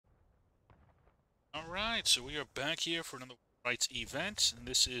Alright, so we are back here for another Rights event, and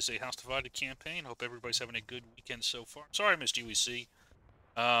this is a House Divided campaign. Hope everybody's having a good weekend so far. Sorry I missed UEC.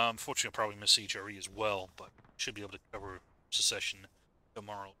 Fortunately, I'll probably miss HRE as well, but should be able to cover secession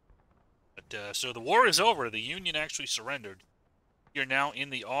tomorrow. But, so the war is over. The Union actually surrendered. We are now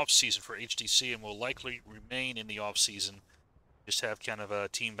in the off-season for HDC and will likely remain in the off-season. Just have kind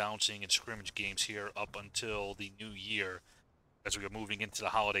of team bouncing and scrimmage games here up until the new year as we are moving into the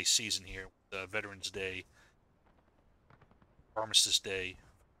holiday season here with Veterans Day, Armistice Day,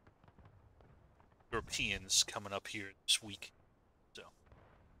 Europeans coming up here this week. So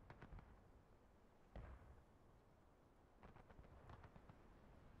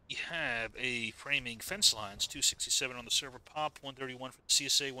we have a framing Fencelines, 267 on the server pop, 131 for the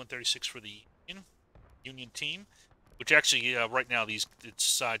CSA, 136 for the Union team. Which actually, right now, it's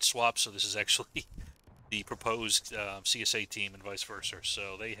side swaps, so this is actually the proposed CSA team and vice versa.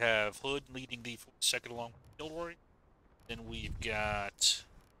 So they have Hood leading the 42nd along with Gilroy. Then we've got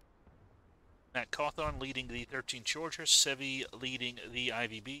Matt Cawthorn leading the 13th Georgia, Sevi leading the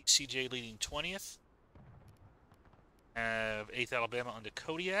IVB, CJ leading 20th. Have 8th Alabama under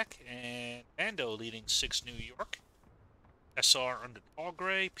Kodiak, and Ando leading 6th New York. SR under Tall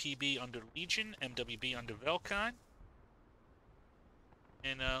Gray, PB under Legion, MWB under Velkine.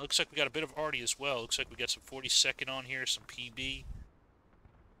 And looks like we got a bit of Artie as well. Looks like we got some 42nd on here, some PB.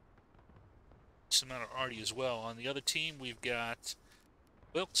 Some amount of Artie as well. On the other team, we've got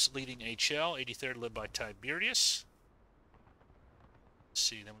Wilkes leading HL, 83rd led by Tiberius. Let's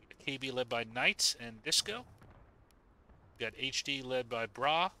see, then we got KB led by Knight and Disco. We got HD led by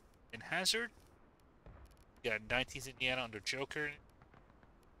Bra and Hazard. We got 19th Indiana under Joker.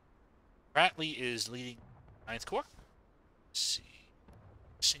 Ratley is leading 9th Corps. Let's see.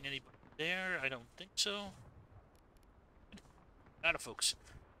 Missing anybody there? I don't think so. Not a folks.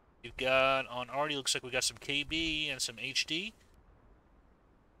 We've got on Artie, looks like we got some KB and some HD.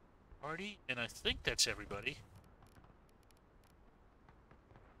 Artie, and I think that's everybody.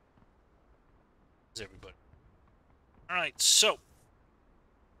 That's everybody. Alright, so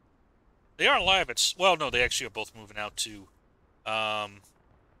they are live at, well, no, they actually are both moving out to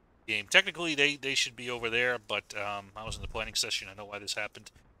game. Technically, they should be over there, but I was in the planning session. I know why this happened.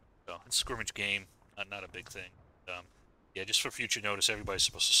 So it's a scrimmage game, not a big thing. Yeah, just for future notice, everybody's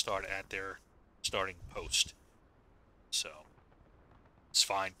supposed to start at their starting post. So it's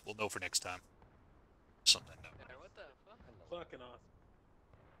fine. We'll know for next time. Something. No. What the fuck? Fucking awesome.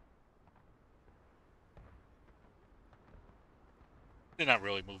 They're not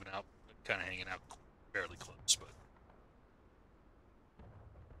really moving out. They're kind of hanging out fairly close, but.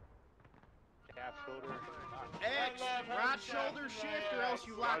 X, right shoulder shift, or else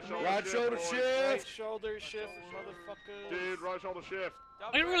you lock me. Right shoulder shift. Right shoulder shift, motherfucker. Dude, right shoulder shift.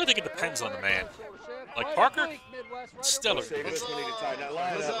 I really think it depends on the man. Like Parker, stellar. Save this, we need to tighten that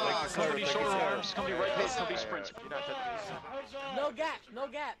line up. Like Somebody shoulder arms, somebody right pace, somebody sprints. You're not touching. No gap, no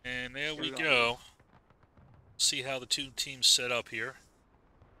gap. And there we go. See how the two teams set up here.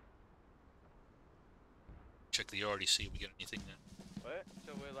 Check the RDC. We got anything that What?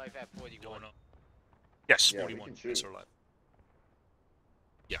 So we're like at 41. going on? Yes, Yeah, we 41. can shoot. That's our live.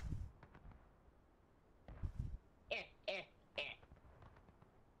 Yeah.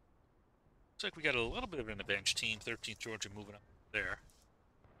 Looks like we got a little bit of an advantage team. 13th Georgia moving up there.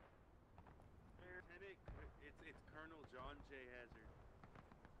 It's Colonel John J. Hazard.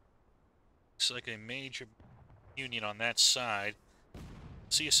 Looks like a major union on that side.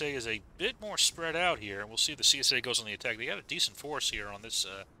 CSA is a bit more spread out here. We'll see if the CSA goes on the attack. They got a decent force here on this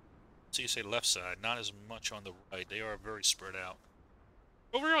CSA left side. Not as much on the right. They are very spread out.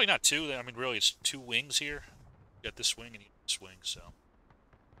 Well, really not two. I mean, really, it's two wings here. You got this wing and this wing, so.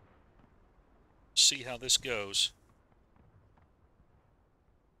 See how this goes.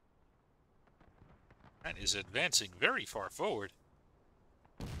 That is advancing very far forward.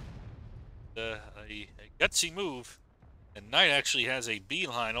 A gutsy move. And Knight actually has a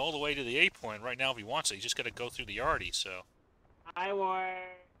beeline all the way to the A point right now if he wants it. He's just got to go through the Artie, so. I want.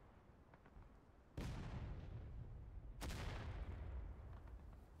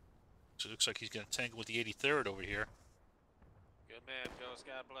 So it looks like he's going to tangle with the 83rd over here. Good man, Jones.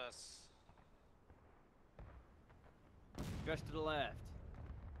 God bless. Dress to the left.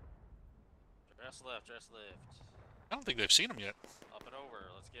 Dress left, dress left. I don't think they've seen him yet. Up and over.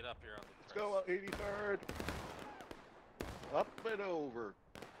 Let's get up here on the. Let's go, 83rd. Up and over.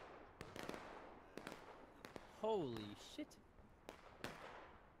 Holy shit.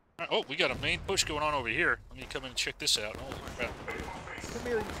 We got a main push going on over here. Let me come in and check this out. Holy crap. Come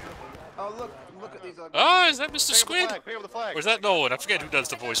here. Oh, look at these. Oh, is that Mr. Pick up the Squid? flag, pick up the flag. Or is that Nolan? I forget who does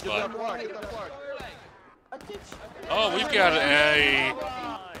the voice Give that bot. flag, give that flag. Oh, we've got a...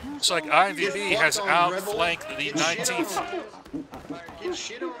 Looks like IVB has outflanked the 19th.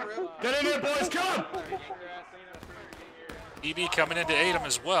 Get in there, boys, come! EB coming in to aid him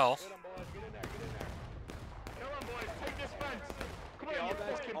as well.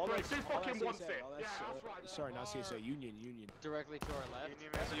 Sorry, not CSA. Union. Directly to our left.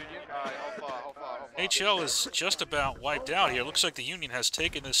 HL is just about wiped out here. Looks like the Union has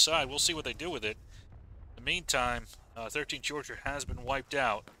taken this side. We'll see what they do with it. In the meantime, 13 Georgia has been wiped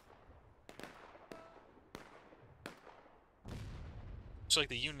out. Looks like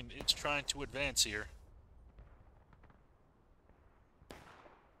the Union is trying to advance here.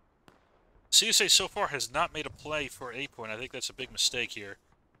 CSA so far has not made a play for A point. I think that's a big mistake here.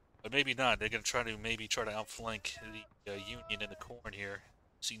 But maybe not. They're going to try to outflank the Union in the corn here.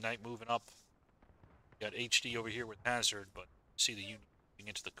 See Knight moving up. Got HD over here with Hazard, but see the Union moving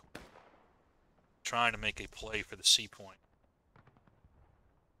into the corn. Trying to make a play for the C point.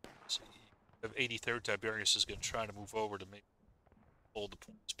 See, 83rd Tiberius is going to try to move over to maybe hold the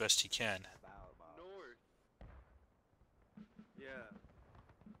point as best he can. North. Yeah.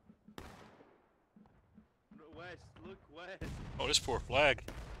 No, west. Look west. Oh, this poor flag.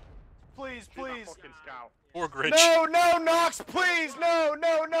 Please. Poor Gritch. No, Knox, please. No,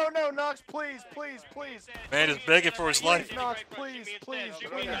 Knox, please. Man is begging for his life. Knox, please.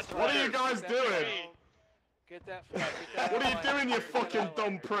 What are you guys doing? Get that flag. What are you doing, you fucking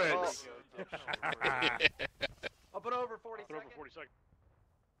dumb pricks? Up and over 40 seconds.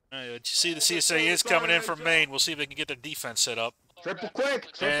 You see the CSA is coming in from Maine. We'll see if they can get their defense set up. Triple quick.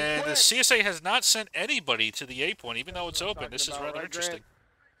 And the CSA has not sent anybody to the A point, even though it's open. This is rather interesting.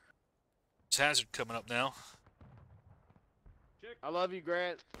 It's Hazard coming up now. I love you,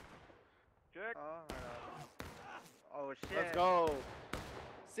 Grant. Oh shit. Let's go.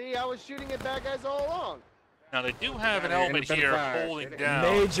 See, I was shooting at bad guys all along. Now they do have an element here holding down.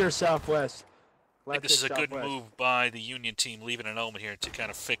 Major southwest. I think this is a good move by the Union team, leaving an element here to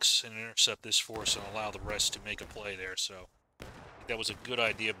kind of fix and intercept this force and allow the rest to make a play there. So I think that was a good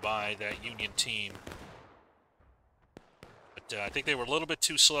idea by that Union team. But I think they were a little bit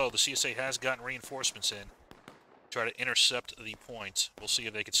too slow. The CSA has gotten reinforcements in. Try to intercept the points. We'll see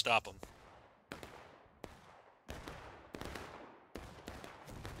if they can stop them.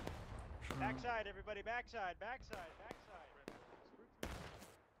 Backside, everybody, backside.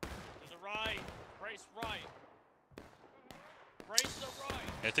 To the right, brace right. Brace the right.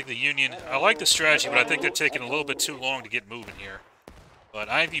 I think the Union, I like the strategy, but I think they're taking a little bit too long to get moving here. But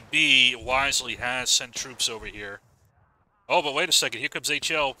IVB wisely has sent troops over here. Oh, but wait a second. Here comes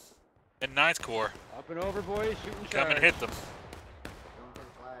HL and 9th Corps. Up and over, boys. Shooting Come and hit them.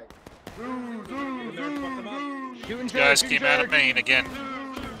 These guys came out of Maine again.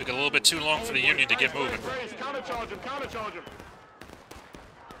 Took a little bit too long for the Union to get moving. Countercharge him.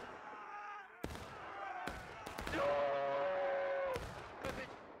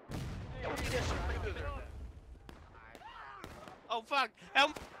 Oh, fuck.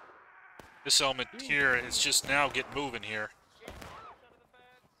 Help. This element here is just now getting moving here.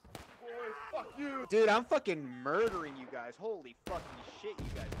 Dude, I'm fucking murdering you guys. Holy fucking shit, you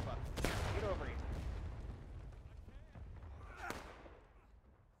guys. Fuck. Get over here.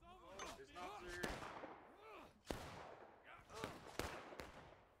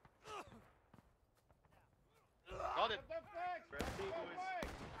 Got it.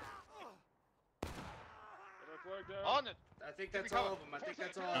 On it. I think that's all of them.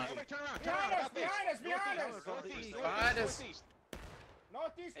 Turn around. Behind us.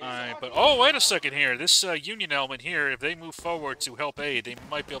 Alright, but oh, wait a second here. This Union element here, if they move forward to help aid, they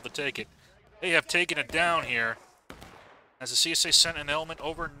might be able to take it. They have taken it down here. As the CSA sent an element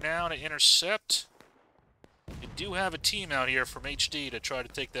over now to intercept. They do have a team out here from HD to try to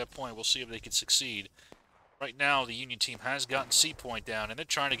take that point. We'll see if they can succeed. Right now, the Union team has gotten C point down, and they're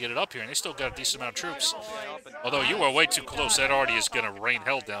trying to get it up here, and they still got a decent amount of troops. Although you are way too close. That already is going to rain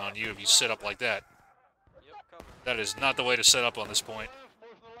hell down on you if you set up like that. That is not the way to set up on this point.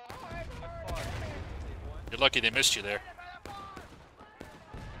 You're lucky they missed you there.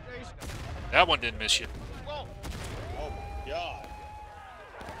 That one didn't miss you. Oh my god.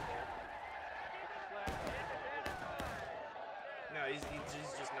 No, he's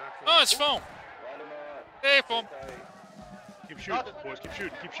just not. Oh, it's foam. Hey, foam. Keep shooting, boys. Keep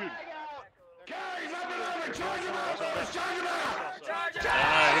shooting. Here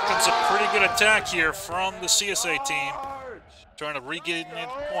comes a pretty good attack here from the CSA team. Trying to regain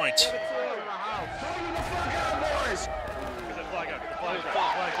points. Get that flag out.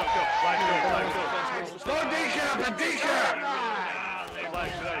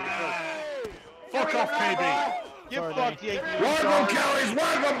 Fuck off, KB. Get fucked, Yankee. Wipe them, Kellys!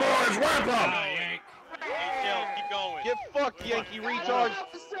 Wipe them, boys! Wipe them! Yank. Hey, Jill, keep going. Get fucked, Yankee retards.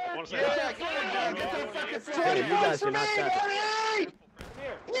 Hey, you guys do not touch it.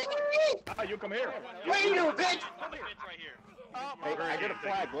 You come here. Wait, you bitch! Bitch right here. Hey, I got a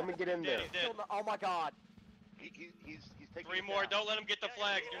flag. Let me get in there. He's dead. Oh my god. He's taking 3 it more. down. Don't let him get the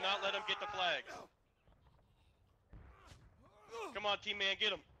flags. Do not let him get the flags. Come on, team man,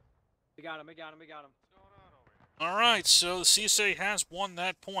 get him. We got him, we got him, we got him. All right, so the CSA has won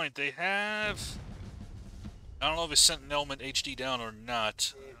that point. They have... I don't know if it's sent an element HD down or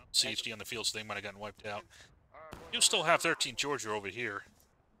not. I don't see HD on the field, so they might have gotten wiped out. You still have 13 Georgia over here.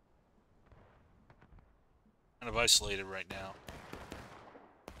 Kind of isolated right now.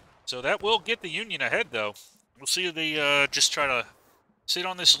 So that will get the Union ahead, though. We'll see if they just try to sit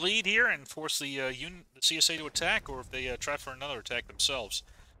on this lead here and force the CSA to attack, or if they try for another attack themselves.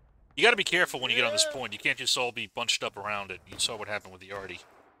 You got to be careful when you get on this point. You can't just all be bunched up around it. You saw what happened with the Artie.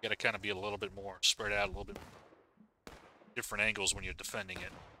 You got to kind of be a little bit more spread out, a little bit different angles when you're defending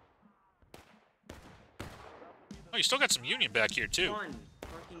it. Oh, you still got some Union back here, too.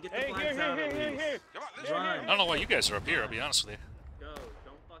 Hey, here. I don't know why you guys are up here, I'll be honest with you. Go.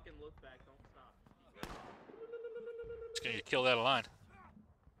 Don't fucking look back. Don't stop. Just gonna kill that line.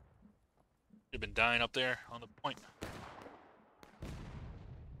 You've been dying up there on the point.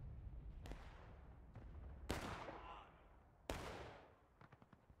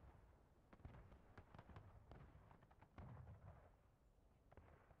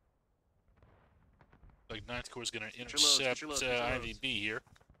 Like 9th Corps is going to intercept IVB here.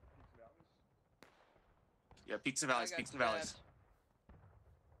 Yeah, peaks and valleys, peaks and valleys.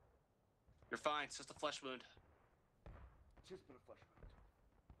 You're fine, it's just a flesh wound. Just been a flesh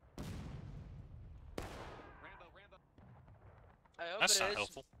wound. Rambo. I hope That's it not is.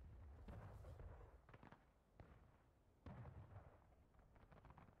 helpful.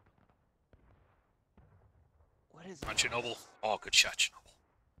 What is On Chernobyl. Oh, good shot, Chernobyl.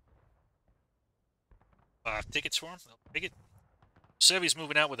 5 tickets for him. They'll take it. Sevy's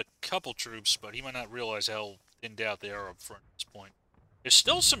moving out with a couple troops, but he might not realize how thinned out they are up front at this point. There's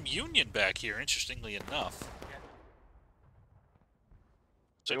still some Union back here, interestingly enough.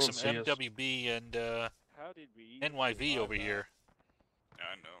 Looks like some MWB and How did we NYV over here.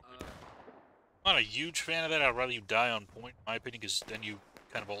 I know. I'm not a huge fan of that. I'd rather you die on point, in my opinion, because then you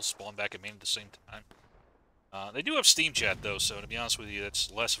kind of all spawn back at main at the same time. They do have Steam Chat, though, so to be honest with you,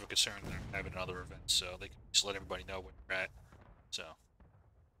 that's less of a concern than having other events, so they can just let everybody know where you're at. So.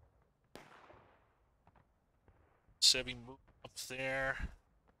 Sevy moved up there.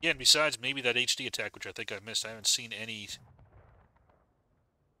 Yeah, and besides maybe that HD attack, which I think I missed, I haven't seen any...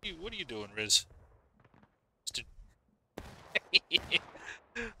 What are you doing, Riz?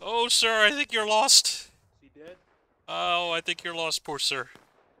 Oh, sir, I think you're lost. Is he dead? Oh, I think you're lost, poor sir.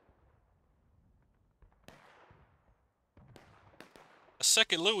 A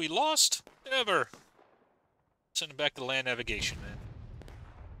second Louis lost? Never. Send him back to land navigation, man.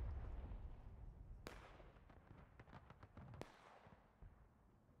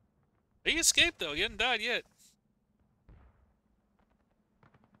 He escaped, though. He hasn't died yet.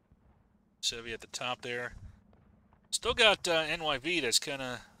 Sevy at the top there. Still got NYV that's kind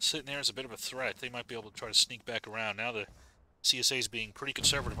of sitting there as a bit of a threat. They might be able to try to sneak back around. Now the CSA is being pretty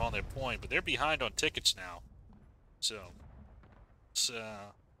conservative on their point, but they're behind on tickets now. So, it's,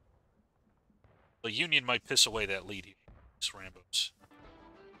 the Union might piss away that lead here. It's Rambo's.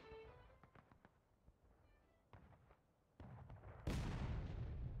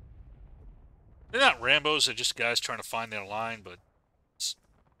 They're not Rambos, they're just guys trying to find their line, but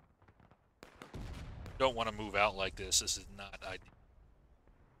don't want to move out like this. This is not ideal.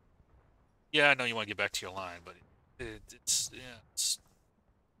 Yeah, I know you want to get back to your line, but it's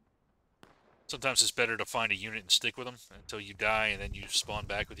sometimes it's better to find a unit and stick with them until you die, and then you spawn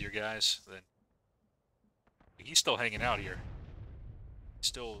back with your guys. Then he's still hanging out here. He's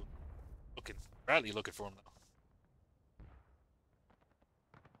still looking, Bradley looking for him though.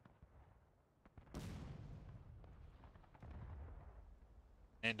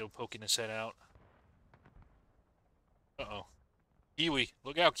 Ando poking his head out. Uh-oh. Kiwi.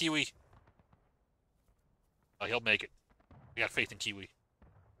 Look out, Kiwi. Oh, he'll make it. We got faith in Kiwi.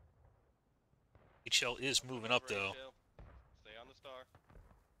 HL is moving up, though. Stay on the star.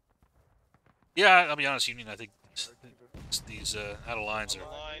 Yeah, I'll be honest, Union, I think these out of lines are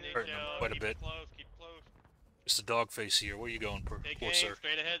Line, hurting them HL, quite a keep bit. Close, keep close. Just a dog face here. Where are you going, Take poor aim, sir?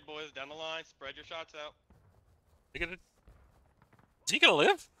 straight ahead, boys. Down the line. Spread your shots out. Look at it. Is he gonna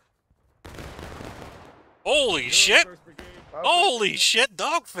live? Holy shit! Holy shit,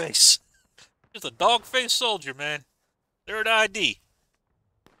 dogface! Just a dogface soldier, man. Third ID.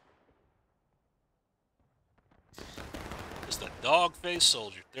 Just a dog-faced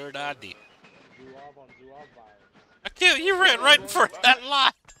soldier. Third ID. I can't. You ran right in front of that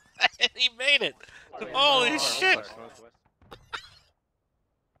line, and he made it. Holy shit!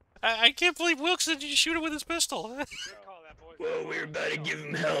 I can't believe Wilkes didn't just shoot him with his pistol. Well, we're about to give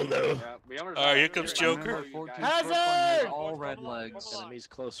him hell, though. Alright, here comes Joker. Hazard! All red legs. Enemies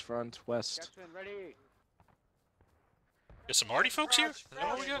close front, west. Captain, ready. Got some Artie folks here? Is that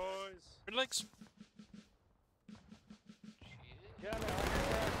what we got? Red legs? You're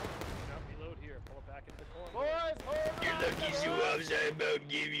lucky Zuav's about to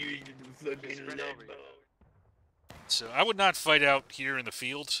give you the fucking lead bone. So I would not fight out here in the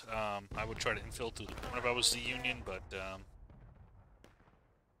field. I would try to infill to the corner if I was the Union, but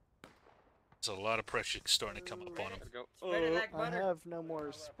there's a lot of pressure starting to come up on him. I have no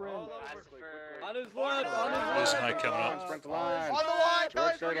more sprint. On his left, There's a night coming up. Sprint the line. On the line,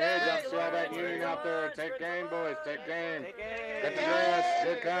 Work straight ahead. Y'all see all that Union out there. Take game, boys. Take game. Get the dress.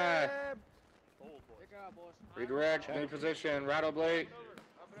 Good guy. Redirect. New position. Rattle blade.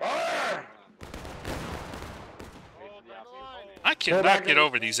 Fire! I cannot get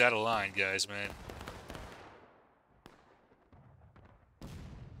over these out of line, guys, man.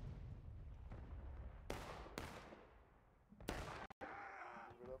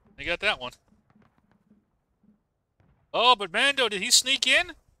 You got that one. Oh, but Mando, did he sneak in?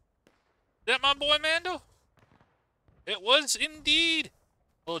 Is that my boy Mando? It was indeed.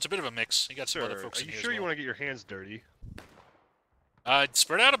 Well, it's a bit of a mix. You got some other folks in here. Are you sure you want to get your hands dirty?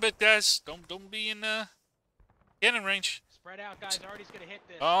 Spread out a bit, guys. Don't be in cannon range. Spread out, guys. Artie's gonna hit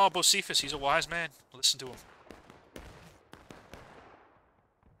this. Oh, Bocephus, he's a wise man. Listen to him.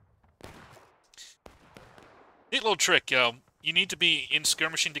 Neat little trick. You need to be in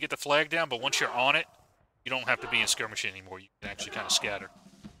skirmishing to get the flag down, but once you're on it, you don't have to be in skirmishing anymore. You can actually kind of scatter.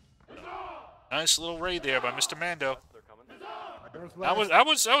 Nice little raid there by Mr. Mando. I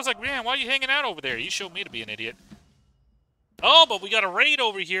was like, man, why are you hanging out over there? You showed me to be an idiot. Oh, but we got a raid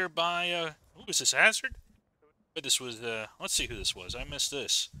over here by who was this, Hazard? But this was let's see who this was. I missed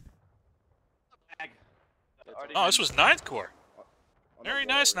this. Oh, this was 9th Corps. Very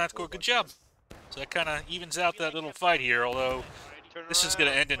nice, 9th Corps. Good job. So that kind of evens out that little fight here, although this is going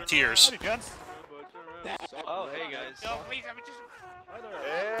to end in tears. Oh, hey guys.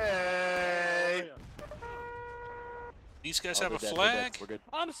 Hey! These guys have a flag?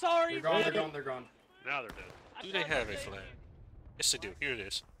 I'm sorry. They're gone, they're gone, they're gone. Now they're dead. Do they have a flag? Yes, they do. Here it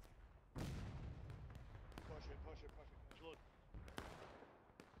is.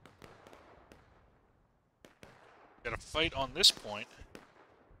 Got a fight on this point.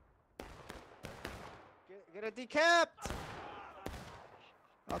 Get a decapped!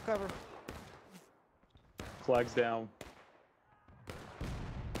 I'll cover. Flags down.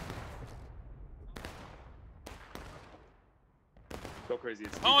 Go crazy.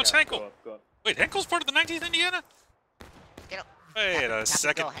 It's Henkel. Wait, Henkel's part of the 19th Indiana? Wait a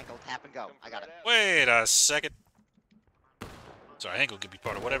second. Henkel, tap and go. I got it. Wait a second. Sorry, Henkel could be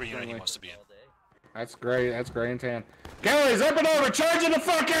part of whatever unit he wants to be in. That's great. That's gray and tan. Kelly's up and over. Charging the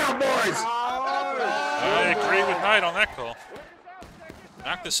fuck out, boys! I agree with Knight on that call.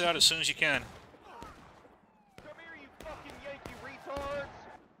 Knock this out as soon as you can. Come here, you fucking Yankee retards!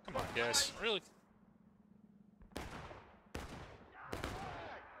 Come on, guys. Really?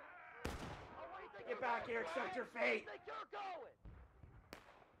 Get back here, accept your fate!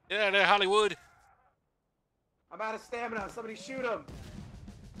 Yeah, there, Hollywood. I'm out of stamina, somebody shoot him!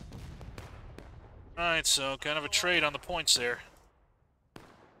 Alright, so kind of a trade on the points there.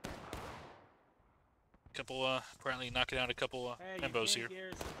 Couple, apparently knocking out a couple, Membos here.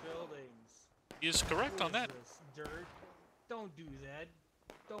 He is correct on that. Dirt. Don't do that.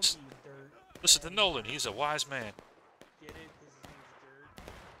 Don't be dirt. Listen to Nolan, he's a wise man. Get it? This is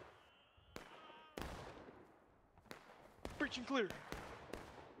dirt. Preaching clear.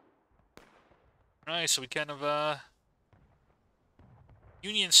 Alright, so we kind of,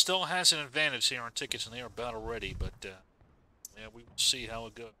 Union still has an advantage here on tickets, and they are battle ready, but, yeah, we will see how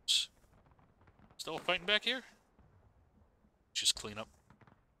it goes. Still fighting back here? Just clean up.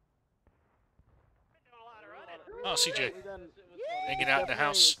 Oh, CJ. Hanging out in the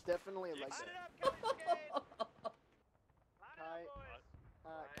house. Definitely like that.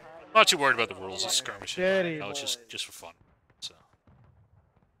 Not too worried about the rules. It's skirmishing. No, it's just for fun. So,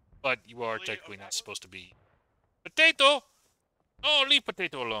 but you are technically not supposed to be. Potato! Oh, leave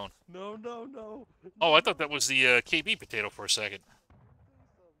potato alone. No, no, no. Oh, I thought that was the KB potato for a second.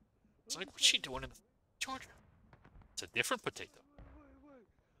 It's like, what's she doing in the Charger? It's a different potato.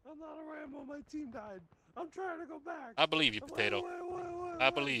 I'm not a Rambo. My team died. I'm trying to go back. I believe you, potato. I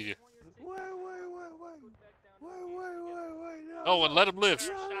believe you. Wait. No. Oh, and let him live.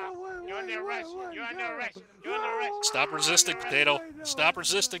 You're under arrest. You're under arrest. You're under arrest. Stop resisting, potato. Stop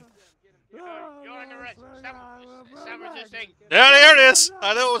resisting. You're under arrest. Stop resisting. There it is.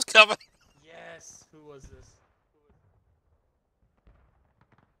 I knew it was coming. Yes. Who was this?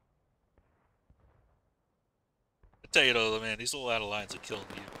 Potato, man, these little out of lines are killing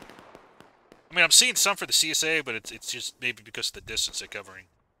you. I mean, I'm seeing some for the CSA, but it's just maybe because of the distance they're covering.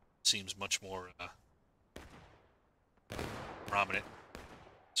 Seems much more prominent.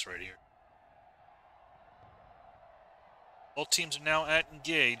 It's right here. Both teams are now at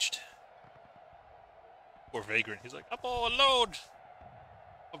engaged. Poor Vagrant. He's like, I'm all alone.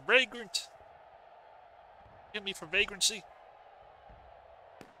 A vagrant. Hit me for vagrancy.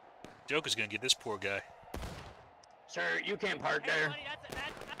 Joker's gonna get this poor guy. Sir, you can't park there. Buddy, that's a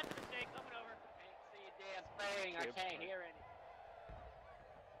mistake. Coming over. Can't see a damn thing. I can't hear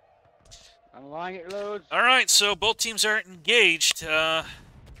anything. Unline it loads. All right, so both teams are engaged.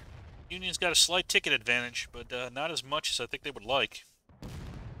 Union's got a slight ticket advantage, but not as much as I think they would like.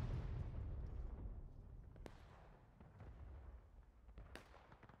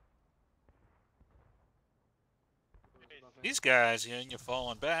 These guys, you know, you're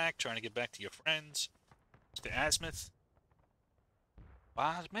falling back, trying to get back to your friends. Mr. Azimuth.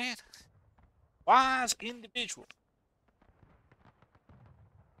 Wise man. Wise individual.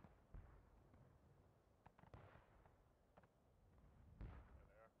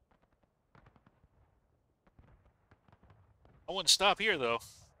 I wouldn't stop here, though.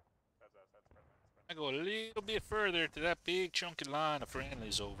 I go a little bit further to that big chunky line of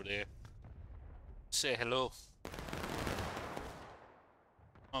friendlies over there. Say hello.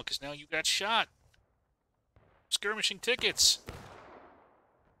 Oh, because now you got shot. Skirmishing tickets.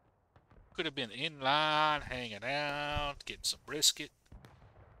 Could have been in line, hanging out, getting some brisket.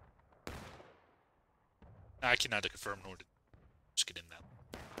 I cannot confirm nor deny brisket in that.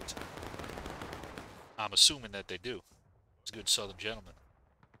 I'm assuming that they do. It's a good southern gentleman.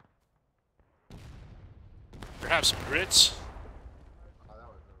 Perhaps some grits.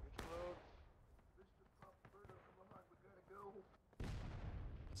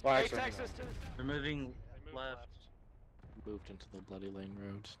 Fly Texas to They're moving left. Moved into the Bloody Lane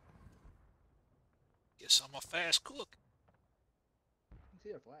Road. Guess I'm a fast cook. See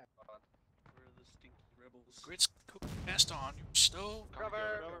a flag. Where are the stinky rebels? Grits cooked fast on your stove.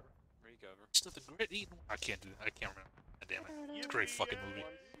 Cover. Instead of the grit eating. I can't do that. I can't remember. God damn it. It's a great fucking movie.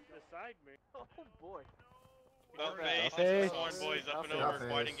 Oh boy. Buffet. Corn boys up and over.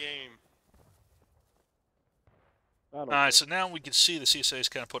 Quite a game. Alright, so now we can see the CSA is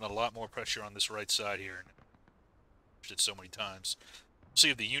kind of putting a lot more pressure on this right side here. Did so many times. See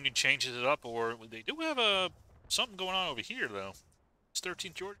if the Union changes it up, or they do have something going on over here, though. It's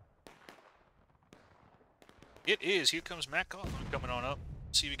 13th Georgia. It is. Here comes Matt Coughlin coming on up.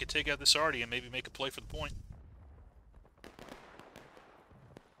 See if we can take out this Artie and maybe make a play for the point.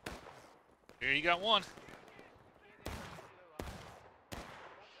 There you got one.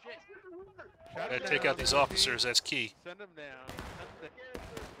 Gotta take out these officers, that's key. Send them down.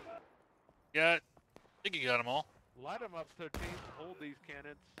 I think you got them all. Light them up, 13th. Hold these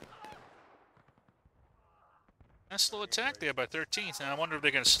cannons. Nice little attack there by 13th. And I wonder if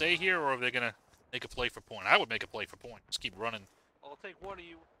they're going to stay here or if they're going to make a play for point. I would make a play for point. Just keep running. I'll take one of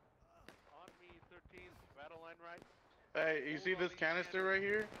you. On me, 13th. Battle line right. Hey, you see this canister right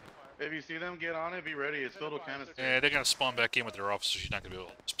here? If you see them get on it, be ready. It's filled with canister. Yeah, they're going to spawn back in with their officers. You're not going to be able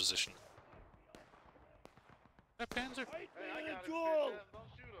to hold this position. That Panzer? Hey, I got it. Don't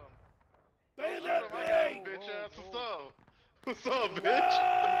shoot him. Bayonet I got him, me! bitch ass. What's up, bitch?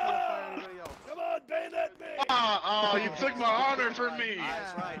 Come on, bayonet me! Oh, you took my honor from me.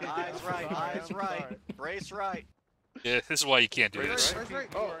 Eyes right, eyes right, eyes right. Brace right. Yeah, this is why you can't do this.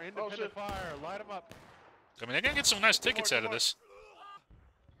 Oh, independent fire. Light them up. I mean, they're going to get some nice tickets out of this.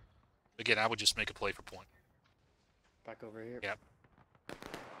 Again, I would just make a play for point. Back over here. Yep.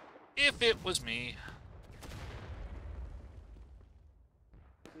 If it was me.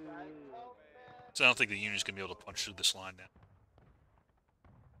 So I don't think the Union's going to be able to punch through this line now.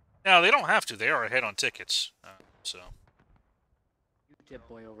 Now, they don't have to. They are ahead on tickets. So. Tip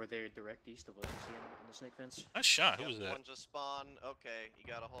boy over there, direct east of us. See him on the snake fence? Nice shot. Who was that? One just spawned. Okay, you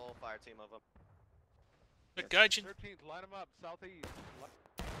got a whole fire team of them. That Gaijin? 13th, line them up. Southeast.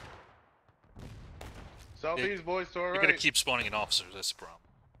 Southeast boys to our You're right. going to keep spawning in officers. That's the problem.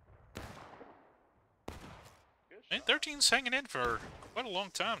 And 13's hanging in for quite a long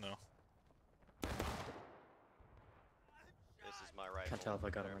time, though. Can't tell if I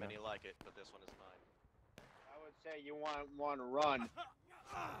got it or not. Many like it, but this one is mine. I would say you want to run.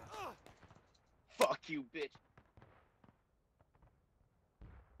 Fuck you, bitch.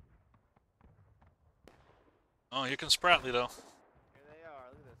 Oh, here comes Spratley, though. Here they are.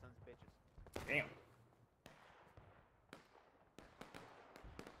 Look at those sons of bitches. Damn.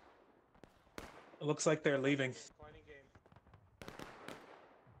 It looks like they're leaving. Spread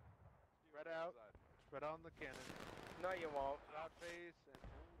out. Spread out on the cannon. No, you won't. Out face and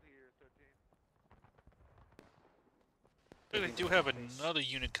hold here, 13. They do have another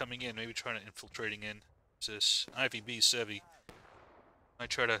unit coming in, maybe trying to infiltrating in. It's this IVB Sevi. Might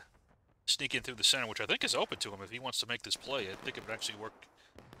try to sneak in through the center, which I think is open to him if he wants to make this play. I think it would actually work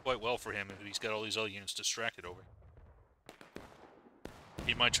quite well for him if he's got all these other units distracted over.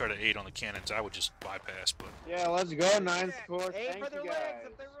 He might try to aid on the cannons. I would just bypass, but... Yeah, let's go, 9th Corps. Aim Thank for their you legs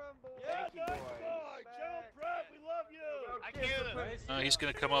guys. if they run, boys. Thank you, boys. General Pratt, we love you. I can't. he's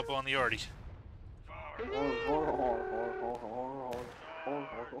going to come up on the arty.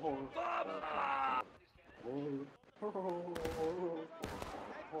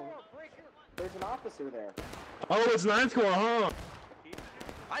 There's an officer there. Oh, it's 9th Corps, huh?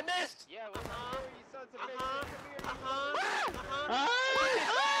 I missed! Yeah, You sons of bitches.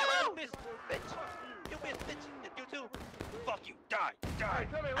 You missed, bitch! You missed, bitch! And you too! Fuck you! Die! Die!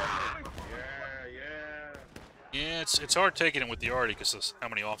 Yeah, it's hard taking it with the arty because of how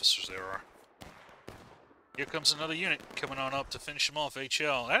many officers there are. Here comes another unit coming on up to finish him off,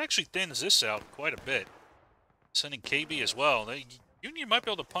 HL. That actually thins this out quite a bit. Sending KB as well. Union might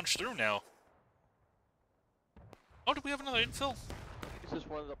be able to punch through now. Oh, did we have another infill? This is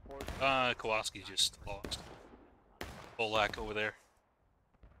one of the ports. Kowalski just lost. Bolak over there.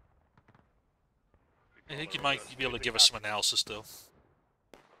 I think you might be able to give us some analysis, though.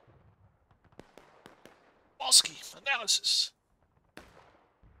 Kowalski, analysis.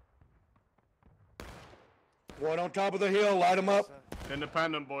 One on top of the hill, light them up.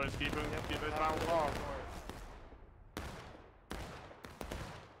 Independent, boys. Keep it down low.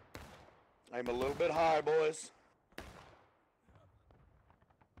 Aim a little bit high, boys.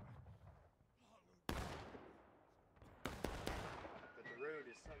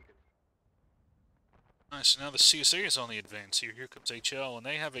 Nice, so now the CSA is on the advance here. Here comes HL, and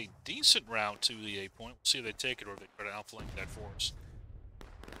they have a decent route to the A point. We'll see if they take it or if they try to outflank that for us.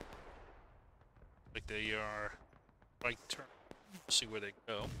 Like they are right turn. We'll see where they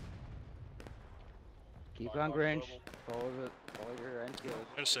go. Keep on Grinch. Follow your end skills.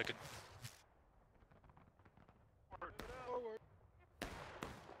 Wait a second.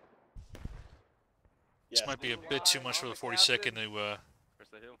 This might be a bit too much for the 42nd to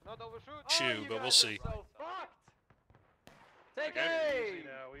chew, but we'll see. Take aim!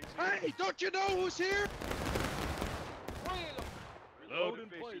 Hey, don't you know who's here? Load in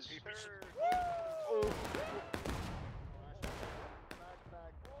place.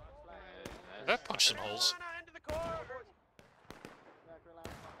 That punched some holes. Into the core.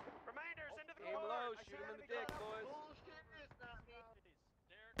 Reminders into the core. Aim low, shoot him in the dick, boys.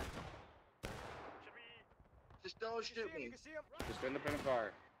 Just don't shoot me. Just independent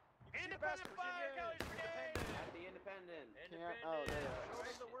fire. Independent fire, Kelly's brigade. At the independent. Oh, there.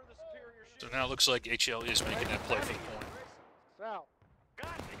 So now it looks like HL is making that play for the point. South.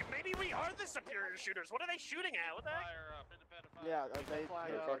 God, maybe we are the superior shooters. What are they shooting at? What the heck? Yeah, they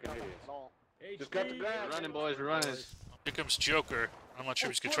fucking idiots. ball. Just cut the grass. We're running, boys. We're running. Here comes Joker. I'm not sure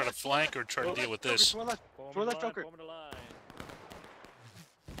if he's going to try to flank or try to deal with this. Throw that Joker.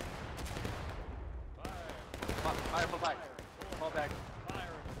 Fire, fall back. Fall back.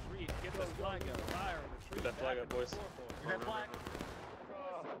 Get that flag up, boys.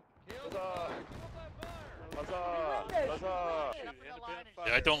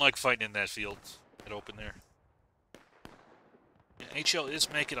 Yeah, I don't like fighting in that field. Get open there. Yeah, HL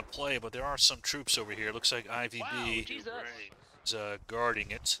is making a play, but there are some troops over here. Looks like IVB is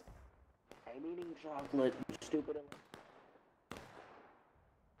guarding it. I'm eating chocolate, you stupid.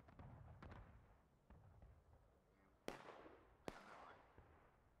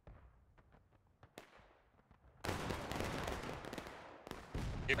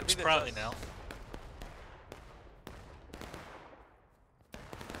 Here comes Proudly now.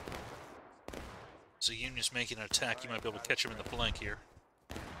 So Union's making an attack. You might be able to catch him in the flank here.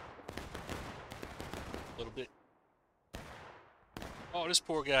 A little bit. Oh, this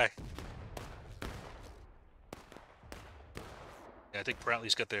poor guy. Yeah, I think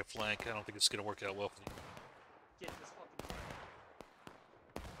Proutley's got their flank. I don't think it's going to work out well for them.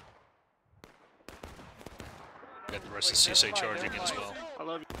 Got the rest of the CSA charging in as well. I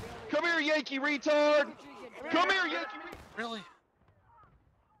love you. Come here, Yankee retard! Come here, Yankee retard! Really?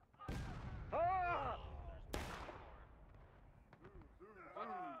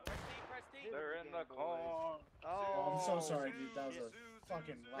 so sorry, dude. That was a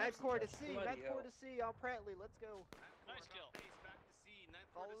fucking lapse in Medcore to judgment. C, Medcore to C on Pratley. Let's go. Nice kill.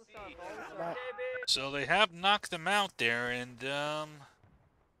 Follow the sun, follow the sun. So they have knocked them out there, and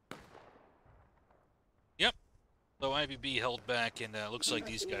yep. So IVB held back, and looks like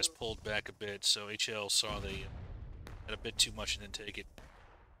these guys pulled back a bit. So HL saw they had a bit too much and didn't take it.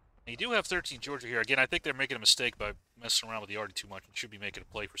 And you do have 13 Georgia here. Again, I think they're making a mistake by messing around with the Arty too much and should be making a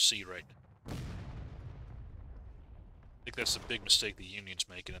play for C right now. I think that's the big mistake the Union's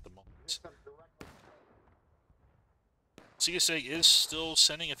making at the moment. CSA is still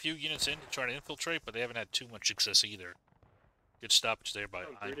sending a few units in to try to infiltrate, but they haven't had too much success either. Good stoppage there by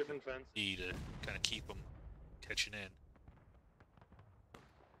IVB to kind of keep them catching in.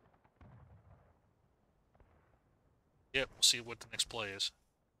 Yep, we'll see what the next play is.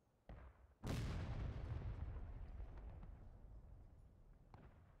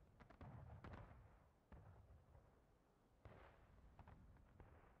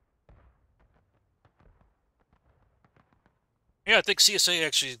 Yeah, I think CSA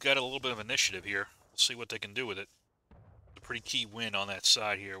actually got a little bit of initiative here. We'll see what they can do with it. It's a pretty key win on that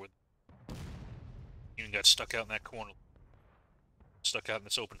side here. With Union got stuck out in that corner. Stuck out in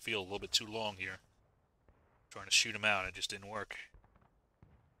this open field a little bit too long here. Trying to shoot him out, it just didn't work.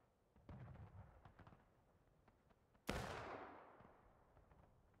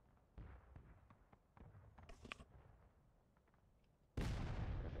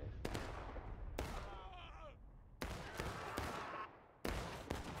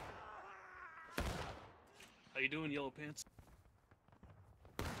 How you doing, Yellow Pants?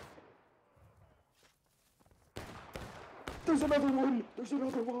 There's another one! There's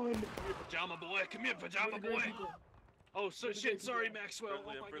another one! Come here, Pajama Boy! Come here, Pajama Boy! Oh, so shit, sorry, Maxwell. Oh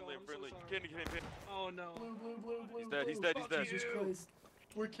my God, I'm so sorry. Candy, candy. Oh no. He's dead, he's dead, he's dead. Jesus Christ.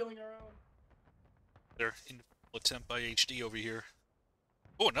 We're killing our own. They're in attempt by HD over here.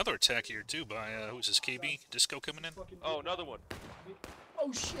 Oh, another attack here too by who's this, KB Disco coming in? Oh, another one.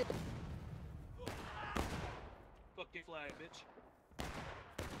 Oh shit. Fucking fly, bitch.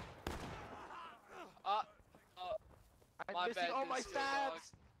 I'm missing all my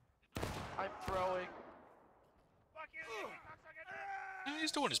stabs. I'm throwing.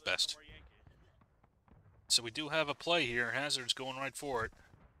 He's doing his best. So we do have a play here. Hazard's going right for it.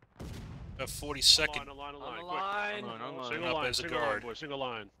 Got 42nd. On line. Single up as a guard. Boys, single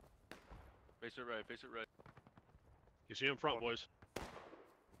line. Face it right, face it right. You see him front, boys.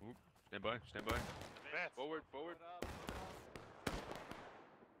 Stand by, stand by. Forward, forward.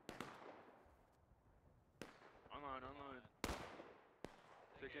 Online.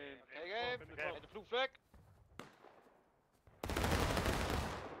 Take aim. Take aim. In the blue flag.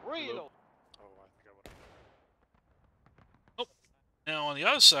 Reload. Now on the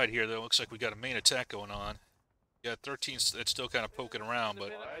other side here, though, looks like we got a main attack going on. You got 13 that's still kind of poking around,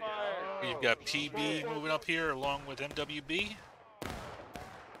 but you've got PB moving up here along with MWB.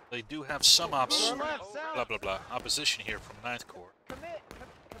 They do have some opposition here from 9th Corps. Commit.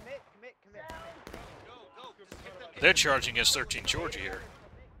 They're charging against 13 Georgia here.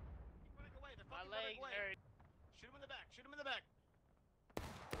 Shoot him in the back. Shoot him in the back.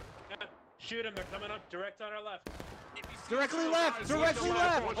 Shoot him, they're coming up direct on our left. Directly left.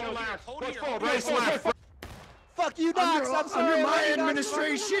 Hold here. Fuck you, Docs. I'm sorry. Under my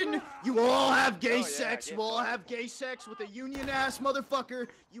administration, you all have gay sex. You all have gay sex with a union-ass motherfucker.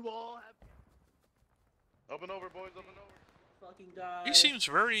 You all have... Up and over, boys, up and over. Fucking die. He seems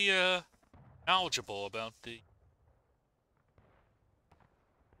very knowledgeable about the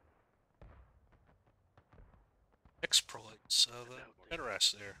exploits of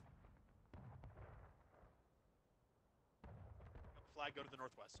Pederast there. Flag, go to the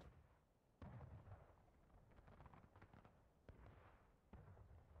northwest.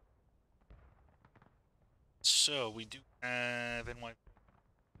 So we do have NY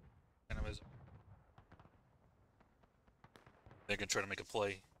kind of as they're gonna try to make a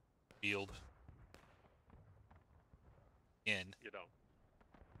play field. In. You don't.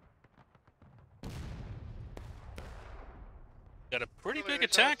 Got a pretty big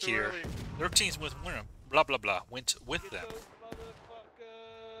attack here. 13's with winner. Blah blah blah. Went with them.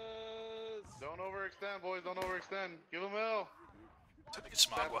 Don't overextend, boys. Don't overextend. Give them L. To make it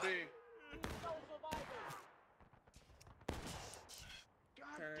Smagwa.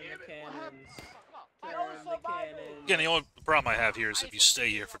 Again, the only problem I have here is if you stay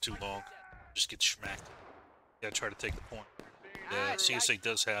here for too long, just get smacked. You gotta try to take the point. The CSA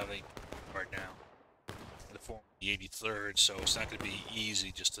does have a right now in the form of the 83rd, so it's not gonna be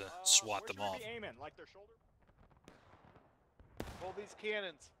easy just to swat them off. Aiming, like their shoulder. Hold these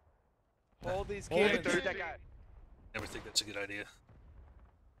cannons. Hold these Hold cannons. it, Shoot that guy. Never think that's a good idea.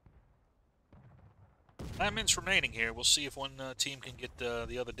 9 minutes remaining here. We'll see if one team can get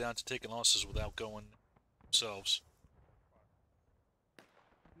the other down to taking losses without going themselves.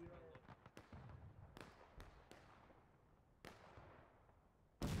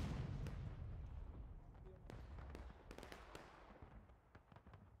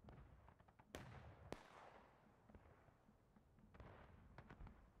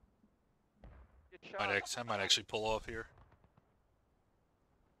 I might actually pull off here.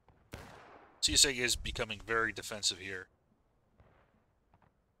 CSA is becoming very defensive here.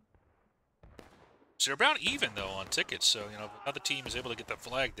 So they're about even, though, on tickets. So, you know, if another team is able to get the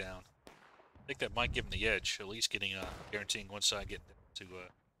flag down, I think that might give them the edge. At least getting guaranteeing one side getting to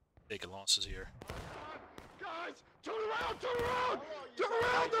taking losses here. Guys, turn around, turn around! Turn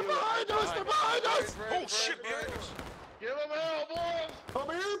around, they're behind us, they're behind us! Oh shit, behind us! Give them hell, boys! Come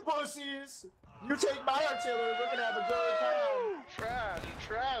here, pussies! You take my artillery, we're gonna have a good time. Trash,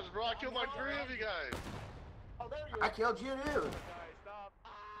 trash, bro. I killed like 3 of you guys. Oh, there you are. I killed you, too.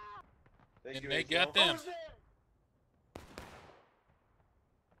 And they got them. Let's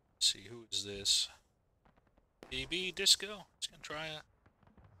see, who is this? AB Disco. He's gonna try a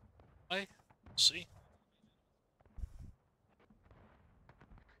play. Let's see.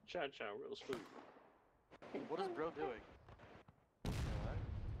 Chow chow, real smooth. What is bro doing?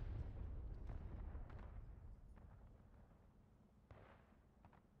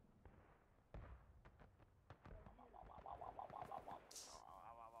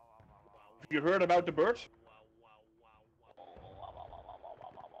 You heard about the birds?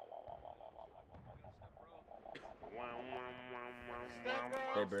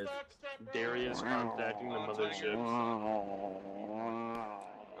 Hey, Briz. Darius contacting the mothership.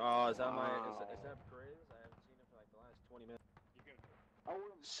 Oh, is that Briz? I haven't seen him for like the last 20 minutes.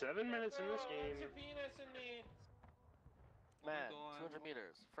 7 minutes in this game. Man, 200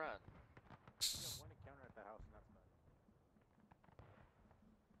 meters, front. One encounter at the house, and that's about it.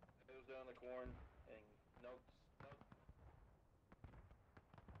 Goes down the corn and notes.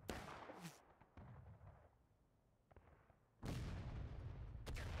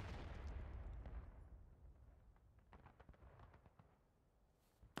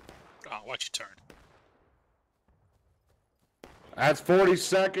 Oh, watch your turn. That's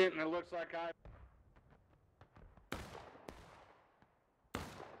 42nd, and it looks like I.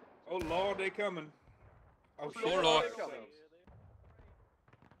 Oh Lord, they coming. Oh shit. Oh, Lord.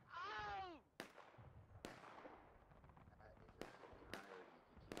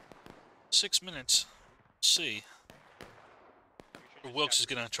 6 minutes. Let's see. Wilkes is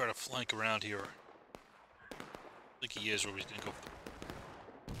gonna try to flank around here. I think he is, where he's gonna go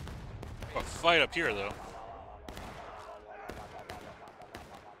for a fight up here, though.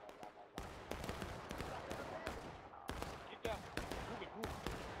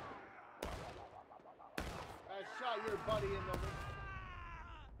 I shot your buddy in the.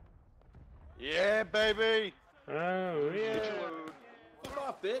 Yeah, baby. Oh yeah. Fuck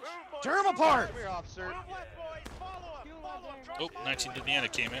off, bitch. Tear him apart! Come here, officer. Oh, 19th Indiana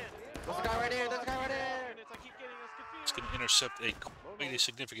came in. There's a guy right here, there's a guy right here! It's going to intercept a completely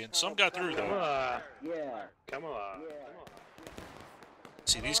significant. Some got through, Come though. on. Yeah. Come on.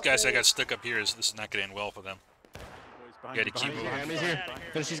 See, these guys that got stuck up here, this is not going to end well for them. Got to keep moving. Enemies here.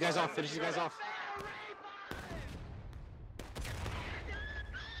 Finish these guys off. Finish these guys off.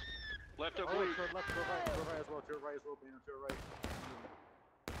 Left Oh, up, to right. the left, to the right, to the right as well, to the right as well, Pino, to the right.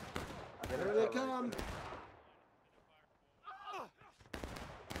 Here they come.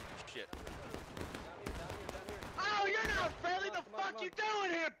 Shit. Oh, you're not friendly. The fuck you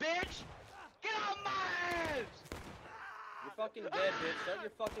doing here, bitch? Get on my ass! You're fucking dead, bitch. Shut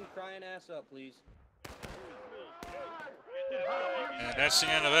your fucking crying ass up, please. And that's the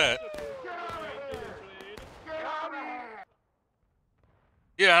end of that.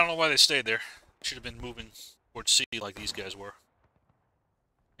 Yeah, I don't know why they stayed there. Should have been moving towards C like these guys were.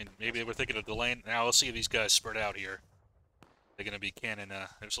 And maybe they were thinking of delaying. Now let's see if these guys spread out here. They're going to be cannon.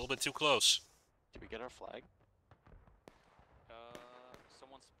 It's a little bit too close. Did we get our flag?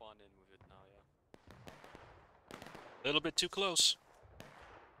 Someone spawned in with it now, yeah. A little bit too close.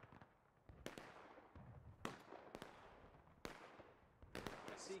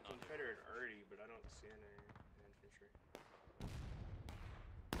 I see Confederate Artie, but I don't see any infantry.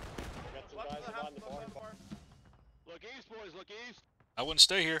 Got some guys behind the barn. Look east, boys. Look east. I wouldn't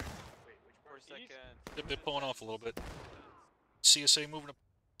stay here. Wait, which For a part? second. They're pulling off a little bit. CSA moving up.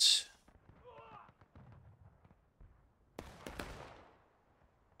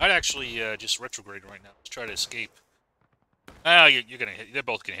 I'd actually just retrograde right now. Let's try to escape. Ah, you're gonna hit. They're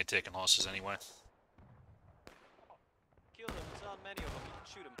both gonna hit taking losses anyway. any of them. You can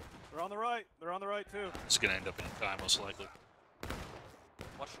shoot them. They're on the right. They're on the right too. It's gonna end up in a tie, most likely.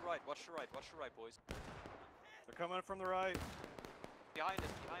 Watch your right. Watch your right. Watch your right, boys. They're coming from the right. Behind us.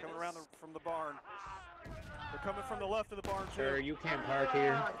 Behind Coming us. around from the barn. They're coming from the left of the barn too. Sir, you can't park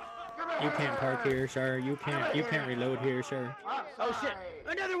here. You can't park here, sir. You can't reload here, sir. Oh shit!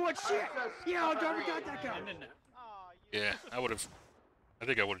 Another one! Shit! Yeah, I'll driver got that guy. Yeah, I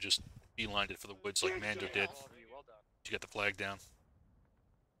think I would have just beelined it for the woods like Mando did. You got the flag down.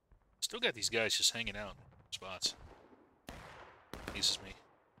 Still got these guys just hanging out in spots. Pieces me.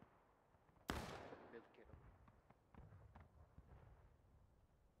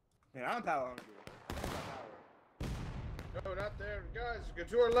 Man, I'm power hungry. No, not there. Guys, go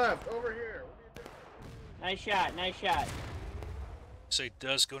to our left. Over here. What are you doing? Nice shot, nice shot. Say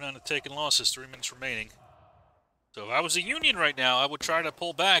does go down to taking losses, 3 minutes remaining. So if I was a Union right now, I would try to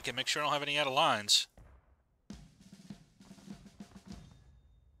pull back and make sure I don't have any out of lines.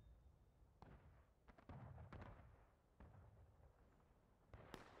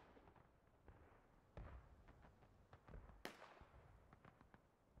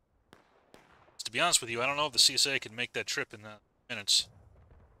 To be honest with you, I don't know if the CSA can make that trip in minutes.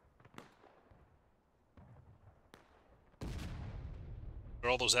 Or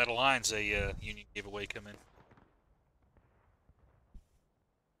all those out of lines they Union gave away come in.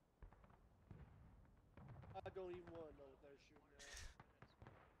 I don't even want to know what they're shooting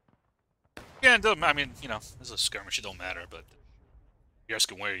at. Yeah, it doesn't, I mean, you know, this is a skirmish, it don't matter, but you're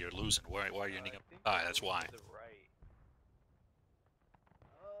asking where you're losing, why are you ending up high, that's why.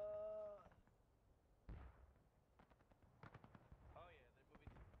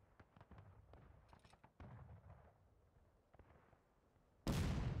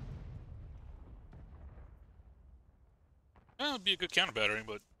 Well, it'd be a good counter battery,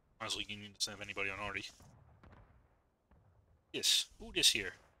 but honestly, Union doesn't have anybody on already. Yes, who this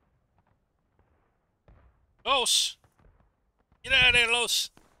here? Los! Get out of there,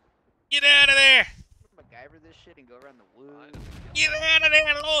 Los! Get out of there! MacGyver this shit and go around the woods. Get out of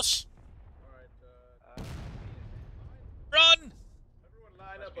there, Los! Run! Everyone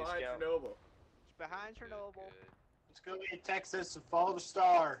line up behind Chernobyl. It's behind Chernobyl. Let's go to Texas and follow the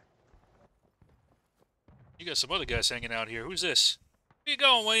star. You got some other guys hanging out here. Who's this? Where you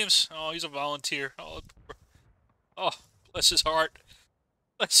going, Williams? Oh, he's a volunteer. Oh, bless his heart.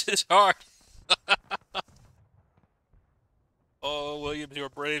 Bless his heart. Oh, Williams, you're a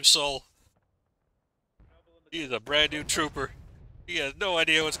brave soul. He's a brand new trooper. He has no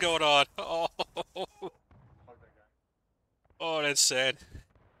idea what's going on. Oh, oh, that's sad.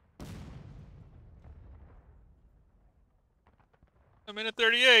 A minute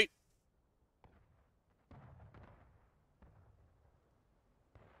 38.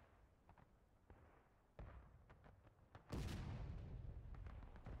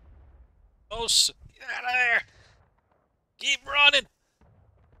 Oh, get out of there! Keep running!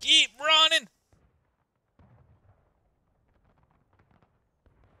 Keep running!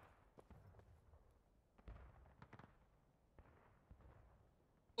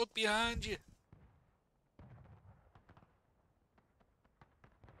 Look behind you.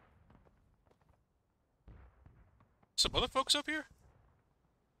 Some other folks up here?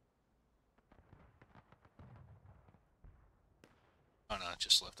 Oh no,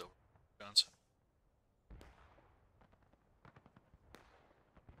 just left over guns.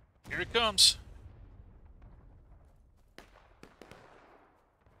 Here it comes.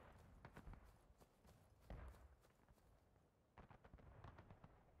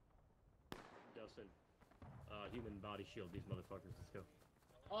 Dustin, human body shield these motherfuckers. Let's go.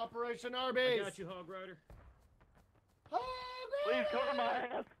 Operation Arby's. I got you, Hog Rider. Please cover my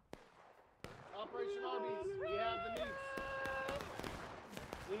ass. Operation Arby's. We have the meats.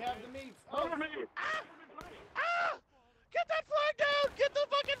 We have the meats. Over me. Get that flag down! Get the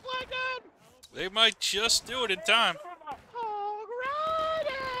fucking flag down! They might just do it in time. Hog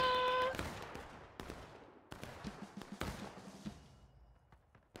Rider!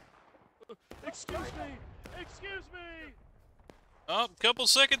 Excuse me. Excuse me. Oh, couple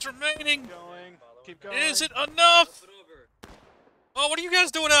seconds remaining. Going. Keep going. Is it enough? Oh, what are you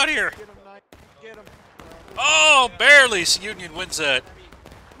guys doing out here? Get him, Knight. Get him. Oh, barely. Union wins that.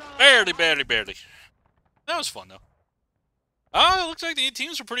 Barely, barely, barely. That was fun, though. Oh, it looks like the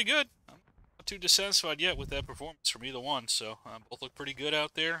teams were pretty good. I'm not too dissatisfied yet with that performance from either one, so both look pretty good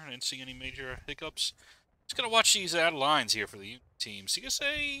out there. I didn't see any major hiccups. Just gotta watch these out of lines here for the teams.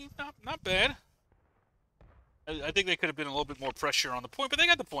 CSA, not bad. I think they could have been a little bit more pressure on the point, but they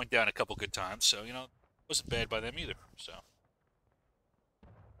got the point down a couple good times, so, you know, it wasn't bad by them either, so.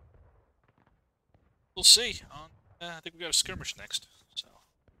 We'll see on I think we got a skirmish next, so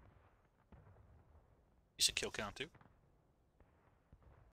decent kill count too.